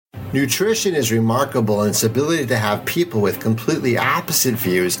Nutrition is remarkable in its ability to have people with completely opposite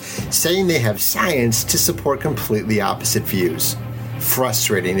views saying they have science to support completely opposite views.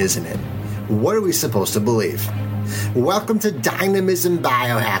 Frustrating, isn't it? What are we supposed to believe? Welcome to Dynamism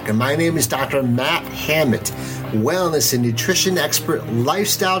Biohacker. My name is Dr. Matt Hammett, wellness and nutrition expert,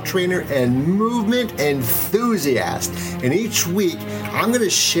 lifestyle trainer, and movement enthusiast. And each week, I'm going to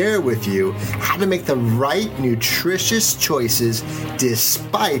share with you how to make the right nutritious choices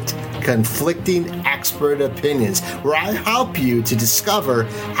despite conflicting expert opinions, where I help you to discover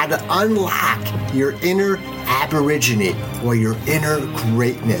how to unlock your inner aborigine or your inner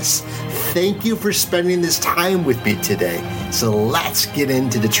greatness. Thank you for spending this time with me today. So let's get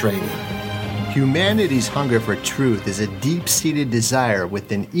into the training. Humanity's hunger for truth is a deep-seated desire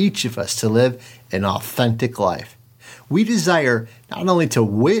within each of us to live an authentic life. We desire not only to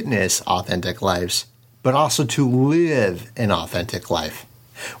witness authentic lives, but also to live an authentic life.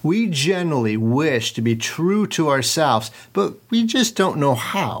 We generally wish to be true to ourselves, but we just don't know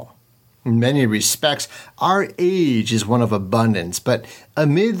how. In many respects, our age is one of abundance, but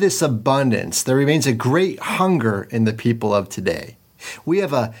amid this abundance, there remains a great hunger in the people of today. We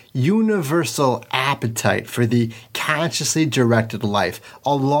have a universal appetite for the consciously directed life,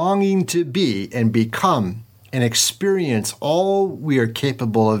 a longing to be and become and experience all we are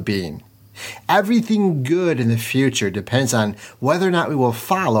capable of being. Everything good in the future depends on whether or not we will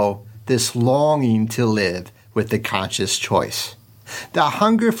follow this longing to live with the conscious choice. The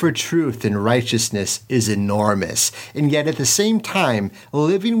hunger for truth and righteousness is enormous, and yet at the same time,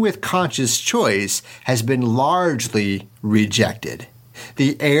 living with conscious choice has been largely rejected.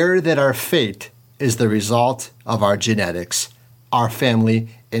 The air that our fate is the result of our genetics, our family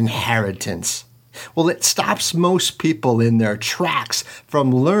inheritance. Well, it stops most people in their tracks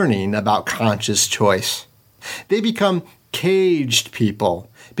from learning about conscious choice. They become caged people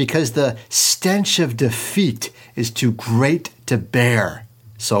because the stench of defeat is too great to bear.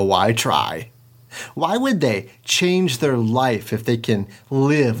 So why try? Why would they change their life if they can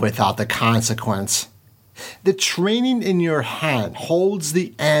live without the consequence? The training in your hand holds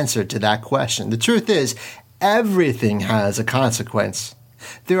the answer to that question. The truth is, everything has a consequence.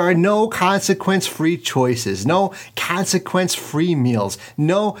 There are no consequence-free choices, no consequence-free meals,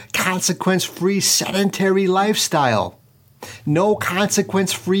 no consequence-free sedentary lifestyle, no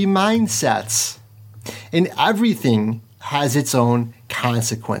consequence-free mindsets. And everything has its own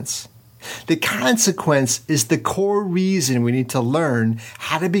consequence. The consequence is the core reason we need to learn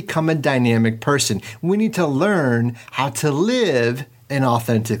how to become a dynamic person. We need to learn how to live an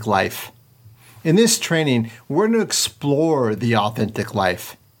authentic life. In this training, we're going to explore the authentic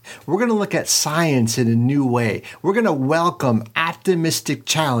life. We're going to look at science in a new way. We're going to welcome optimistic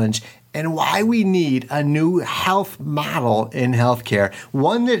challenge and why we need a new health model in healthcare,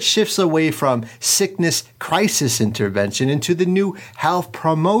 one that shifts away from sickness crisis intervention into the new health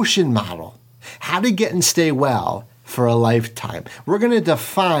promotion model. How to get and stay well for a lifetime. We're going to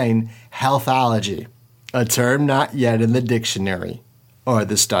define healthology, a term not yet in the dictionary, or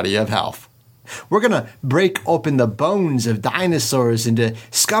the study of health. We're going to break open the bones of dinosaurs and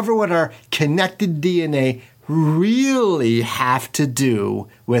discover what our connected DNA really have to do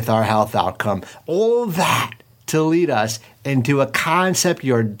with our health outcome. All that to lead us into a concept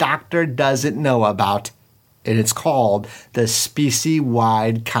your doctor doesn't know about. And it's called the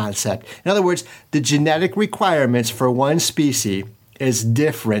species-wide concept. In other words, the genetic requirements for one species is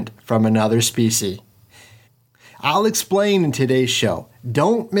different from another species. I'll explain in today's show.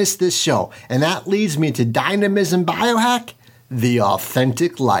 Don't miss this show. And that leads me to Dynamism Biohack, the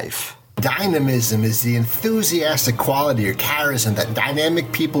authentic life. Dynamism is the enthusiastic quality or charism that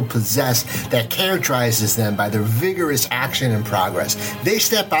dynamic people possess that characterizes them by their vigorous action and progress. They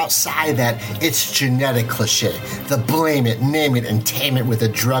step outside that it's genetic cliche, the blame it, name it, and tame it with a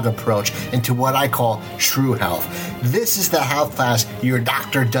drug approach into what I call true health. This is the health class your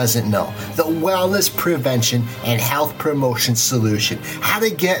doctor doesn't know, the wellness prevention and health promotion solution, how to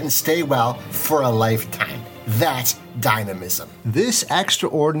get and stay well for a lifetime. That's dynamism. This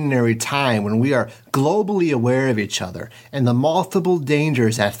extraordinary time when we are globally aware of each other and the multiple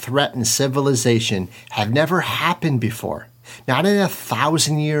dangers that threaten civilization have never happened before. Not in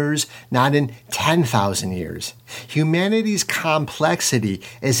 1,000 years, not in 10,000 years. Humanity's complexity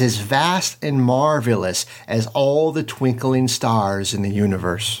is as vast and marvelous as all the twinkling stars in the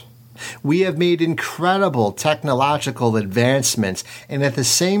universe. We have made incredible technological advancements and at the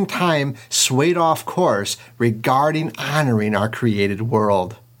same time swayed off course regarding honoring our created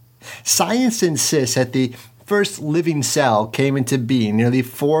world. Science insists that the first living cell came into being nearly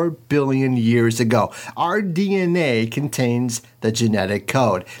 4 billion years ago. Our DNA contains the genetic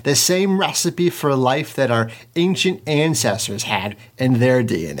code, the same recipe for life that our ancient ancestors had in their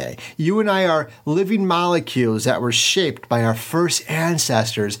DNA. You and I are living molecules that were shaped by our first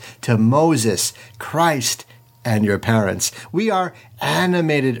ancestors to Moses, Christ, and your parents. We are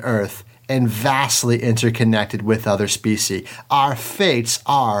animated Earth and vastly interconnected with other species. Our fates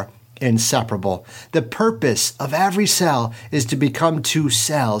are inseparable. The purpose of every cell is to become 2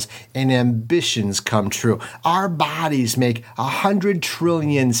 cells and ambitions come true. Our bodies make 100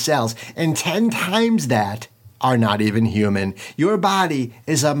 trillion cells, and 10 times that are not even human. Your body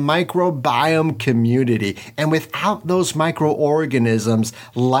is a microbiome community, and without those microorganisms,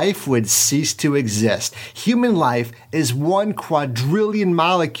 life would cease to exist. Human life is 1 quadrillion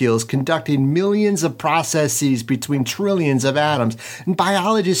molecules conducting millions of processes between trillions of atoms. And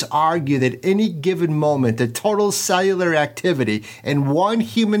biologists argue that any given moment, the total cellular activity in one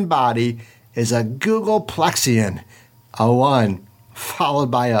human body is a googolplexion, a 1 followed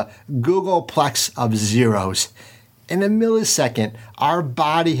by a googolplex of zeros. In a millisecond, our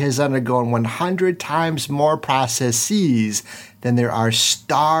body has undergone 100 times more processes than there are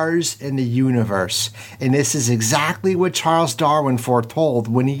stars in the universe. And this is exactly what Charles Darwin foretold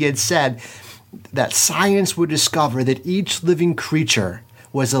when he had said that science would discover that each living creature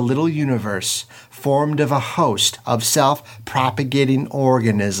was a little universe formed of a host of self-propagating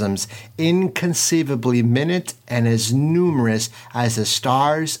organisms, inconceivably minute and as numerous as the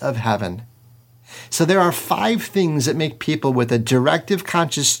stars of heaven. So there are 5 things that make people with a directive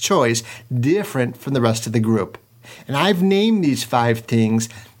conscious choice different from the rest of the group. And I've named these 5 things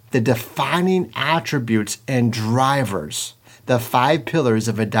the defining attributes and drivers, the 5 pillars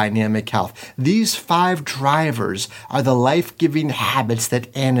of a dynamic health. These 5 drivers are the life-giving habits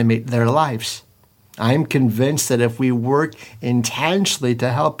that animate their lives. I'm convinced that if we work intentionally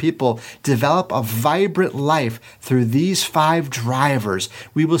to help people develop a vibrant life through these 5 drivers,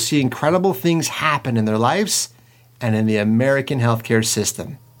 we will see incredible things happen in their lives and in the American healthcare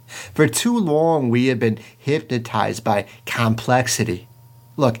system. For too long, we have been hypnotized by complexity.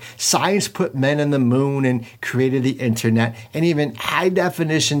 Look, science put men on the moon and created the internet and even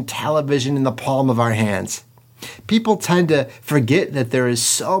high-definition television in the palm of our hands. People tend to forget that there is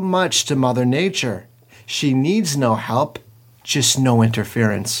so much to Mother Nature. She needs no help, just no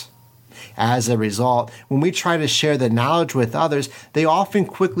interference. As a result, when we try to share the knowledge with others, they often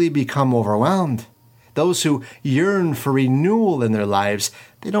quickly become overwhelmed. Those who yearn for renewal in their lives,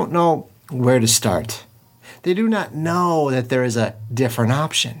 they don't know where to start. They do not know that there is a different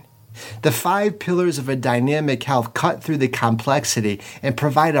option. The 5 pillars of a dynamic health cut through the complexity and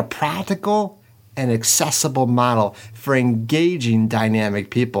provide a practical and accessible model for engaging dynamic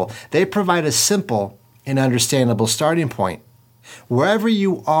people. They provide a simple and understandable starting point. Wherever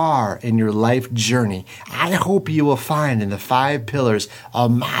you are in your life journey, I hope you will find in the 5 pillars a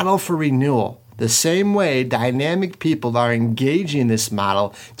model for renewal, the same way dynamic people are engaging this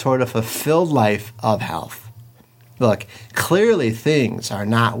model toward a fulfilled life of health. Look, clearly things are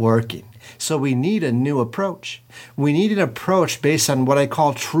not working, so we need a new approach. We need an approach based on what I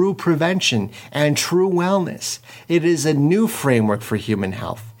call true prevention and true wellness. It is a new framework for human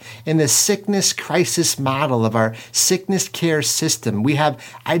health. In the sickness crisis model of our sickness care system, we have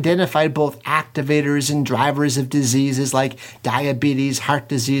identified both activators and drivers of diseases like diabetes, heart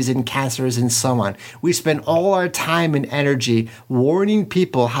disease, and cancers, and so on. We spend all our time and energy warning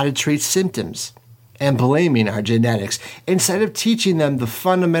people how to treat symptoms and blaming our genetics, instead of teaching them the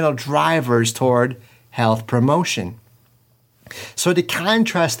fundamental drivers toward health promotion. So to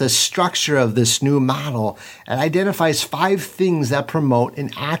contrast the structure of this new model, it identifies 5 things that promote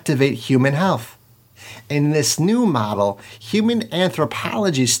and activate human health. In this new model, human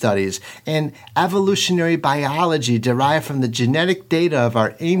anthropology studies and evolutionary biology derived from the genetic data of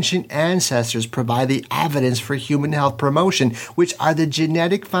our ancient ancestors provide the evidence for human health promotion, which are the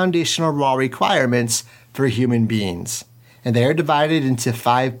genetic foundational raw requirements for human beings. And they are divided into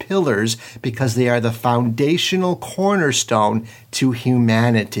 5 pillars because they are the foundational cornerstone to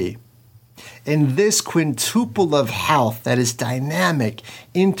humanity. In this quintuple of health that is dynamic,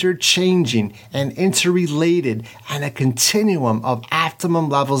 interchanging, and interrelated, and a continuum of optimum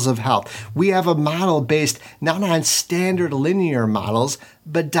levels of health, we have a model based not on standard linear models,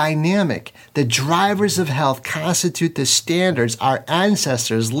 but dynamic. The drivers of health constitute the standards our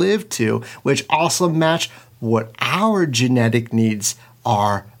ancestors lived to, which also match what our genetic needs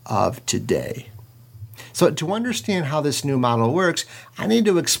are of today. So to understand how this new model works, I need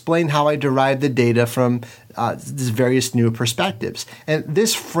to explain how I derived the data from these various new perspectives. And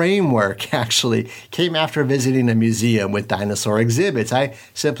this framework actually came after visiting a museum with dinosaur exhibits. I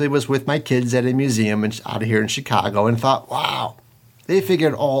simply was with my kids at a museum out here in Chicago and thought, wow, they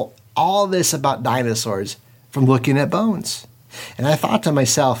figured all this about dinosaurs from looking at bones. And I thought to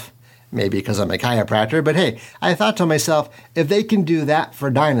myself, maybe because I'm a chiropractor, but hey, I thought to myself, if they can do that for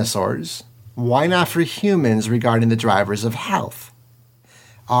dinosaurs, why not for humans regarding the drivers of health?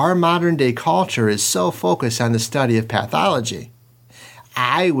 Our modern day culture is so focused on the study of pathology.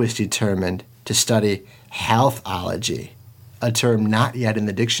 I was determined to study healthology, a term not yet in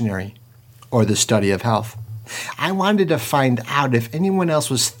the dictionary, or the study of health. I wanted to find out if anyone else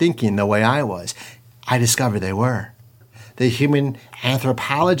was thinking the way I was. I discovered they were. The human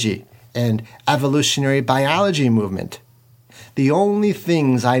anthropology and evolutionary biology movement. The only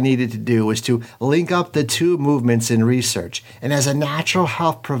things I needed to do was to link up the two movements in research. And as a natural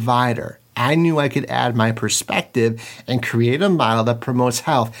health provider, I knew I could add my perspective and create a model that promotes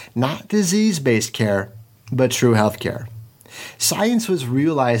health, not disease-based care, but true health care. Science was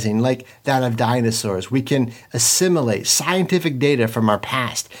realizing, like that of dinosaurs, we can assimilate scientific data from our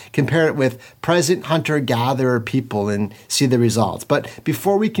past, compare it with present hunter-gatherer people, and see the results. But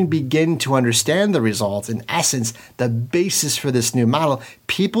before we can begin to understand the results, in essence, the basis for this new model,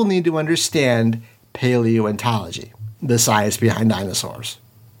 people need to understand paleontology, the science behind dinosaurs.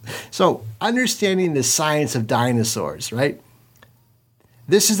 So, understanding the science of dinosaurs, right?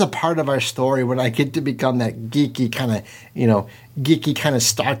 This is a part of our story when I get to become that geeky kind of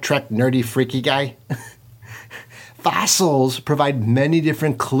Star Trek nerdy freaky guy. Fossils provide many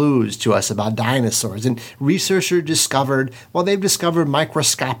different clues to us about dinosaurs, and researchers they've discovered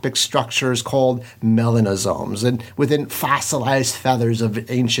microscopic structures called melanosomes and within fossilized feathers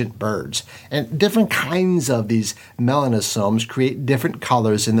of ancient birds. And different kinds of these melanosomes create different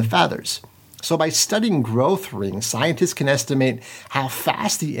colors in the feathers. So by studying growth rings, scientists can estimate how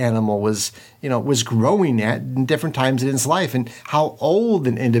fast the animal was growing at different times in its life and how old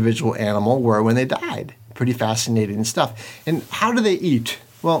an individual animal were when they died. Pretty fascinating stuff. And how do they eat?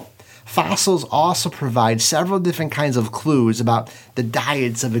 Well, fossils also provide several different kinds of clues about the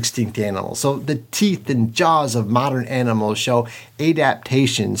diets of extinct animals. So the teeth and jaws of modern animals show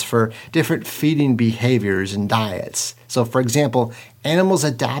adaptations for different feeding behaviors and diets. So for example, animals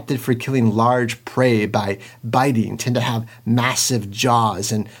adapted for killing large prey by biting tend to have massive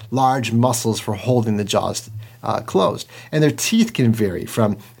jaws and large muscles for holding the jaws closed. And their teeth can vary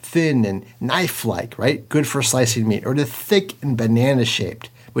from thin and knife-like, right? Good for slicing meat, or to thick and banana-shaped,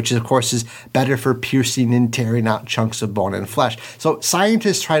 which of course is better for piercing and tearing out chunks of bone and flesh. So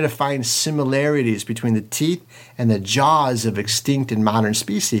scientists try to find similarities between the teeth and the jaws of extinct and modern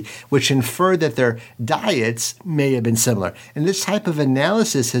species, which infer that their diets may have been similar. And this type of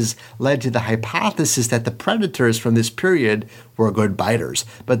analysis has led to the hypothesis that the predators from this period were good biters,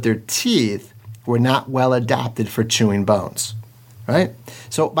 but their teeth were not well adapted for chewing bones. Right?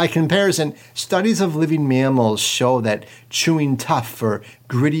 So by comparison, studies of living mammals show that chewing tough or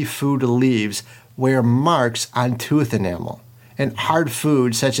gritty food leaves wear marks on tooth enamel. And hard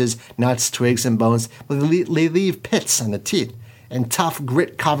food, such as nuts, twigs, and bones, they leave pits on the teeth. And tough,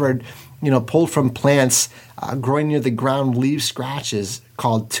 grit-covered, pulled from plants growing near the ground leave scratches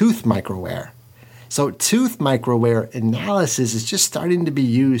called tooth microwear. So tooth microwear analysis is just starting to be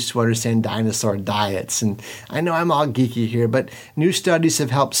used to understand dinosaur diets. And I know I'm all geeky here, but new studies have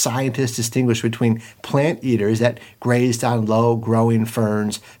helped scientists distinguish between plant eaters that grazed on low-growing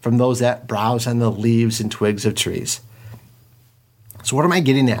ferns from those that browse on the leaves and twigs of trees. So what am I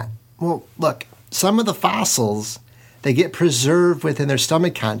getting at? Well, look, some of the fossils, they get preserved within their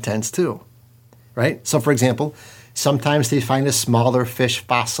stomach contents too, right? So for example, sometimes they find a smaller fish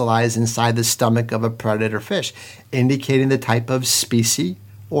fossilized inside the stomach of a predator fish, indicating the type of species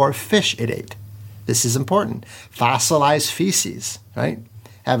or fish it ate. This is important. Fossilized feces, right,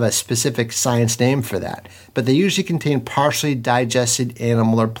 have a specific science name for that, but they usually contain partially digested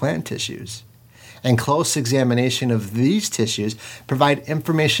animal or plant tissues. And close examination of these tissues provide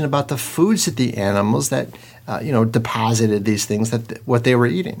information about the foods that the animals that deposited these things, what they were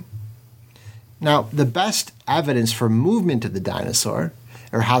eating. Now, the best evidence for movement of the dinosaur,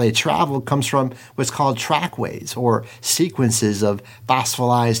 or how they traveled, comes from what's called trackways, or sequences of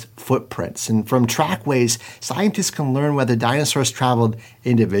fossilized footprints. And from trackways, scientists can learn whether dinosaurs traveled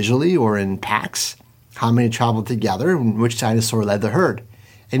individually or in packs, how many traveled together, and which dinosaur led the herd,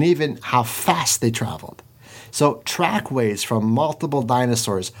 and even how fast they traveled. So trackways from multiple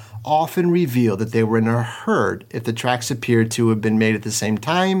dinosaurs often reveal that they were in a herd if the tracks appeared to have been made at the same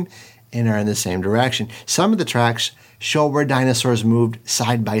time and are in the same direction. Some of the tracks show where dinosaurs moved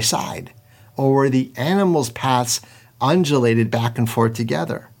side by side, or where the animals' paths undulated back and forth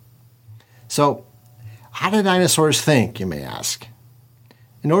together. So, how did dinosaurs think, you may ask?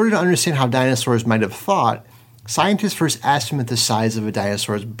 In order to understand how dinosaurs might have thought, scientists first estimate the size of a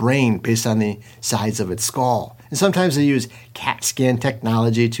dinosaur's brain based on the size of its skull. And sometimes they use CAT scan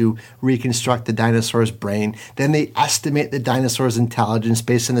technology to reconstruct the dinosaur's brain. Then they estimate the dinosaur's intelligence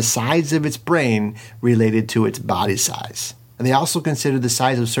based on the size of its brain related to its body size. And they also consider the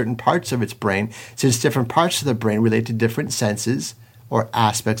size of certain parts of its brain, since different parts of the brain relate to different senses or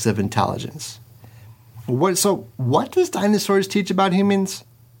aspects of intelligence. So what does dinosaurs teach about humans?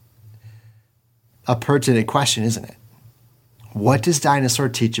 A pertinent question, isn't it? What does dinosaur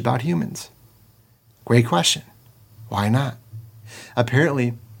teach about humans? Great question. Why not?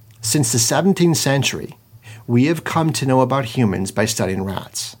 Apparently, since the 17th century, we have come to know about humans by studying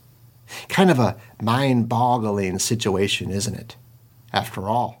rats. Kind of a mind-boggling situation, isn't it? After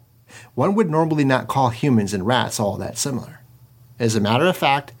all, one would normally not call humans and rats all that similar. As a matter of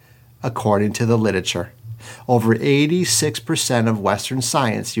fact, according to the literature, over 86% of Western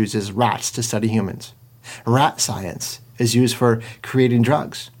science uses rats to study humans. Rat science is used for creating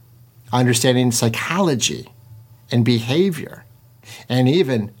drugs, understanding psychology and behavior, and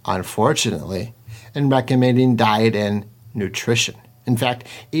even, unfortunately, in recommending diet and nutrition. In fact,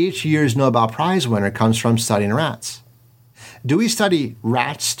 each year's Nobel Prize winner comes from studying rats. Do we study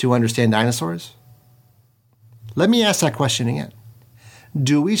rats to understand dinosaurs? Let me ask that question again.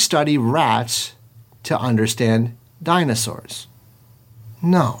 Do we study rats to understand dinosaurs?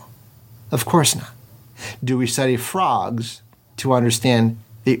 No, of course not. Do we study frogs to understand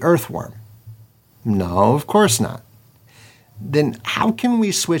the earthworm? No, of course not. Then how can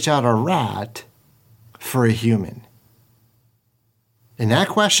we switch out a rat for a human? And that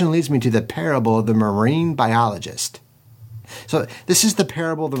question leads me to the parable of the marine biologist. So this is the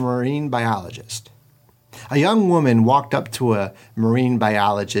parable of the marine biologist. A young woman walked up to a marine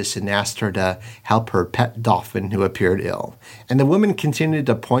biologist and asked her to help her pet dolphin who appeared ill. And the woman continued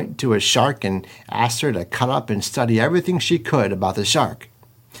to point to a shark and asked her to cut up and study everything she could about the shark,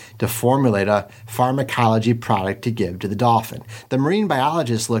 to formulate a pharmacology product to give to the dolphin. The marine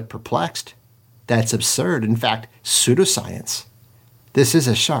biologist looked perplexed. That's absurd. In fact, pseudoscience. This is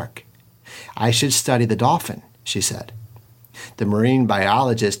a shark. I should study the dolphin, she said. The marine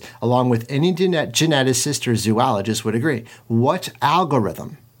biologist, along with any geneticist or zoologist, would agree. What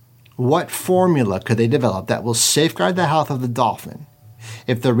algorithm, what formula could they develop that will safeguard the health of the dolphin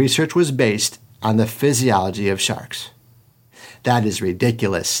if the research was based on the physiology of sharks? That is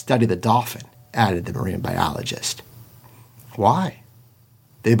ridiculous. Study the dolphin, added the marine biologist. Why?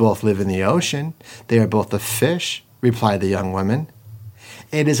 They both live in the ocean. They are both a fish, replied the young woman.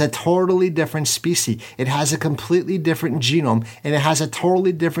 It is a totally different species. It has a completely different genome, and it has a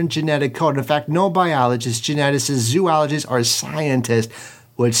totally different genetic code. In fact, no biologist, geneticist, zoologist, or scientist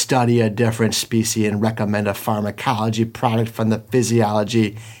would study a different species and recommend a pharmacology product from the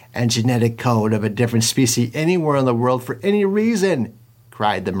physiology and genetic code of a different species anywhere in the world for any reason,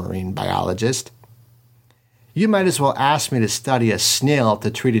 cried the marine biologist. You might as well ask me to study a snail to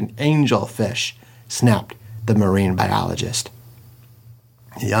treat an angelfish, snapped the marine biologist.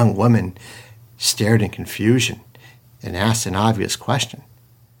 The young woman stared in confusion and asked an obvious question.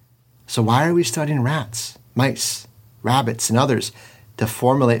 So why are we studying rats, mice, rabbits, and others to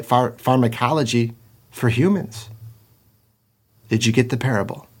formulate pharmacology for humans? Did you get the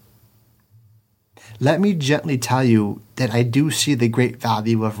parable? Let me gently tell you that I do see the great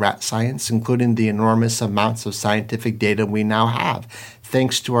value of rat science, including the enormous amounts of scientific data we now have,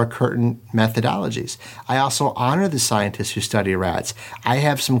 thanks to our current methodologies. I also honor the scientists who study rats. I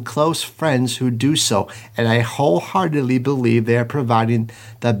have some close friends who do so, and I wholeheartedly believe they are providing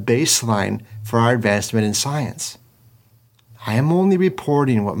the baseline for our advancement in science. I am only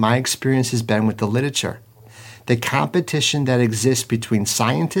reporting what my experience has been with the literature. The competition that exists between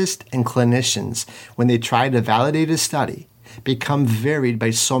scientists and clinicians when they try to validate a study become varied by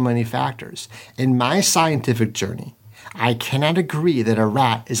so many factors. In my scientific journey, I cannot agree that a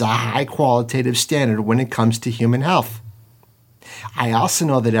rat is a high qualitative standard when it comes to human health. I also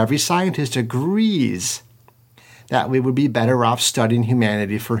know that every scientist agrees that we would be better off studying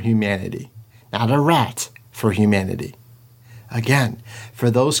humanity for humanity, not a rat for humanity. Again, for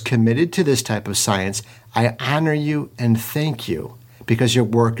those committed to this type of science, I honor you and thank you because your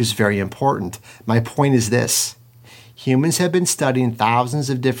work is very important. My point is this. Humans have been studying thousands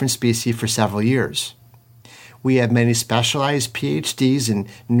of different species for several years. We have many specialized PhDs in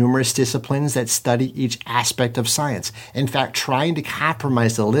numerous disciplines that study each aspect of science. In fact, trying to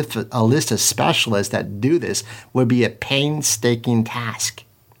compromise a list of specialists that do this would be a painstaking task.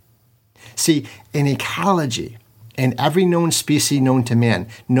 See, in ecology, in every known species known to man,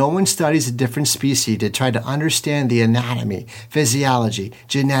 no one studies a different species to try to understand the anatomy, physiology,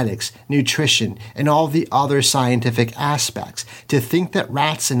 genetics, nutrition, and all the other scientific aspects. To think that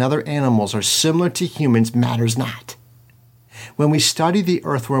rats and other animals are similar to humans matters not. When we study the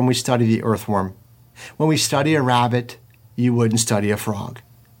earthworm, we study the earthworm. When we study a rabbit, you wouldn't study a frog.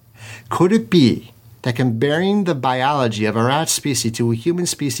 Could it be that comparing the biology of a rat species to a human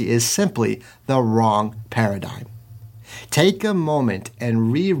species is simply the wrong paradigm? Take a moment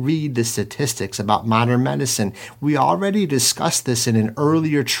and reread the statistics about modern medicine. We already discussed this in an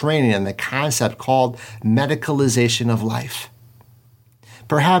earlier training on the concept called medicalization of life.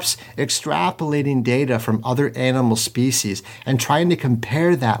 Perhaps extrapolating data from other animal species and trying to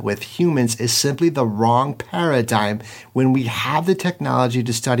compare that with humans is simply the wrong paradigm when we have the technology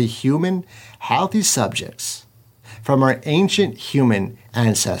to study human, healthy subjects from our ancient human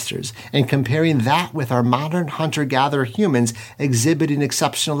ancestors and comparing that with our modern hunter-gatherer humans exhibiting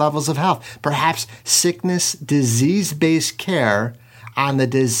exceptional levels of health. Perhaps sickness, disease-based care on the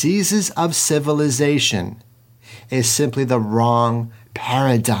diseases of civilization is simply the wrong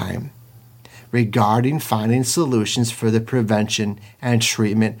paradigm regarding finding solutions for the prevention and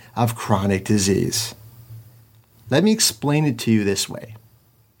treatment of chronic disease. Let me explain it to you this way.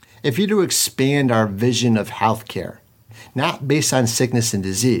 If you're to expand our vision of healthcare, not based on sickness and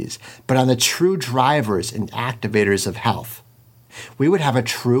disease, but on the true drivers and activators of health, we would have a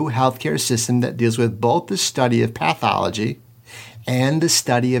true healthcare system that deals with both the study of pathology and the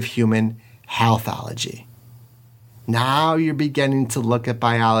study of human healthology. Now you're beginning to look at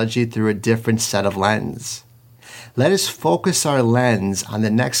biology through a different set of lenses. Let us focus our lens on the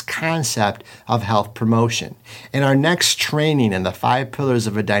next concept of health promotion. In our next training in the 5 pillars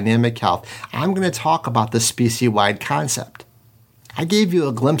of a dynamic health, I'm going to talk about the species-wide concept. I gave you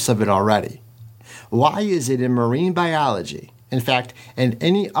a glimpse of it already. Why is it in marine biology, in fact, in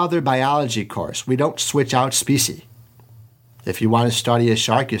any other biology course, we don't switch out species? If you want to study a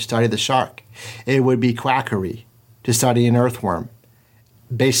shark, you study the shark. It would be quackery to study an earthworm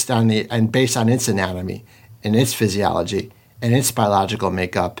based on its anatomy and its physiology and its biological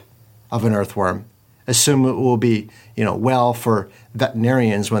makeup of an earthworm. Assume it will be, well for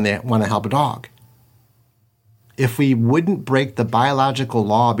veterinarians when they want to help a dog. If we wouldn't break the biological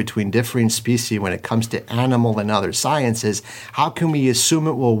law between differing species when it comes to animal and other sciences, how can we assume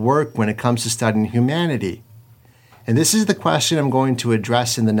it will work when it comes to studying humanity? And this is the question I'm going to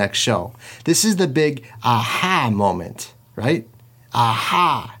address in the next show. This is the big aha moment, right?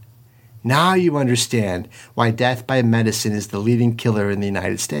 Aha! Now you understand why death by medicine is the leading killer in the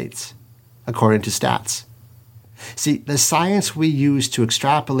United States, according to stats. See, the science we use to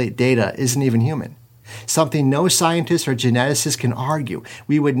extrapolate data isn't even human. Something no scientist or geneticist can argue.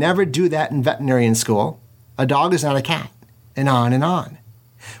 We would never do that in veterinarian school. A dog is not a cat, and on and on.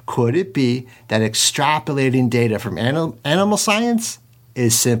 Could it be that extrapolating data from animal science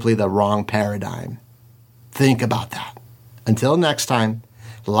is simply the wrong paradigm? Think about that. Until next time,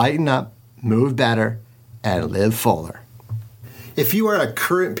 lighten up, move better, and live fuller. If you are a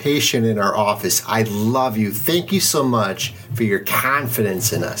current patient in our office, I love you. Thank you so much for your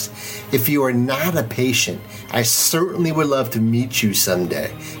confidence in us. If you are not a patient, I certainly would love to meet you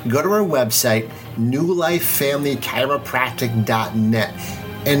someday. Go to our website, newlifefamilychiropractic.net.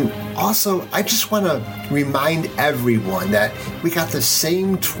 And also, I just want to remind everyone that we got the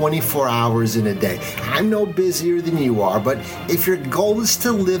same 24 hours in a day. I'm no busier than you are, but if your goal is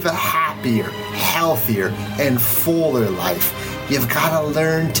to live a happier, healthier, and fuller life, you've got to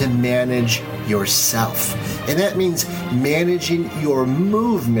learn to manage yourself. And that means managing your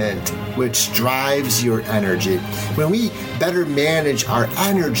movement, which drives your energy. When we better manage our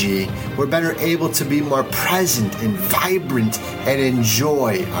energy, we're better able to be more present and vibrant and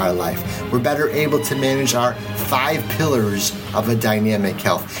enjoy our life. We're better able to manage our 5 pillars of a dynamic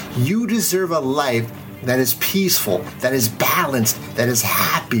health. You deserve a life that is peaceful, that is balanced, that is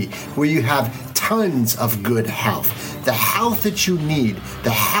happy, where you have tons of good health. The health that you need, the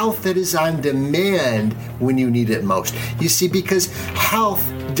health that is on demand when you need it most. You see, because health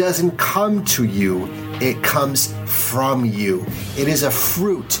doesn't come to you, it comes from you. It is a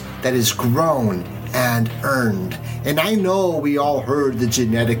fruit that is grown and earned. And I know we all heard the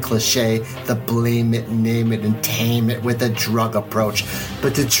genetic cliche, the blame it, name it, and tame it with a drug approach.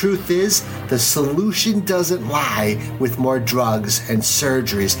 But the truth is, the solution doesn't lie with more drugs and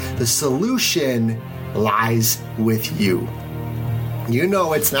surgeries. The solution lies with you. You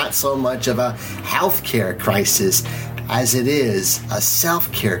know, it's not so much of a healthcare crisis as it is a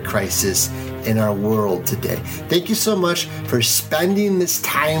self-care crisis in our world today. Thank you so much for spending this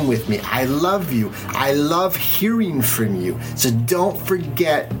time with me. I love you. I love hearing from you. So don't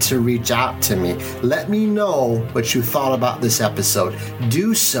forget to reach out to me. Let me know what you thought about this episode.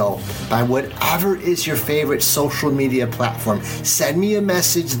 Do so by whatever is your favorite social media platform. Send me a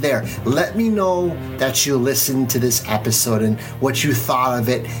message there. Let me know that you listened to this episode and what you thought of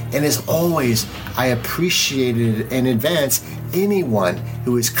it. And as always, I appreciate it in advance anyone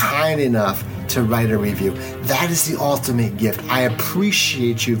who is kind enough to write a review. That is the ultimate gift. I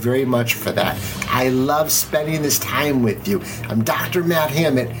appreciate you very much for that. I love spending this time with you. I'm Dr. Matt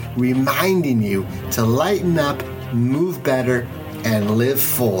Hammett, reminding you to lighten up, move better, and live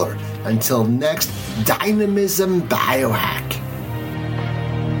fuller. Until next Dynamism Biohack.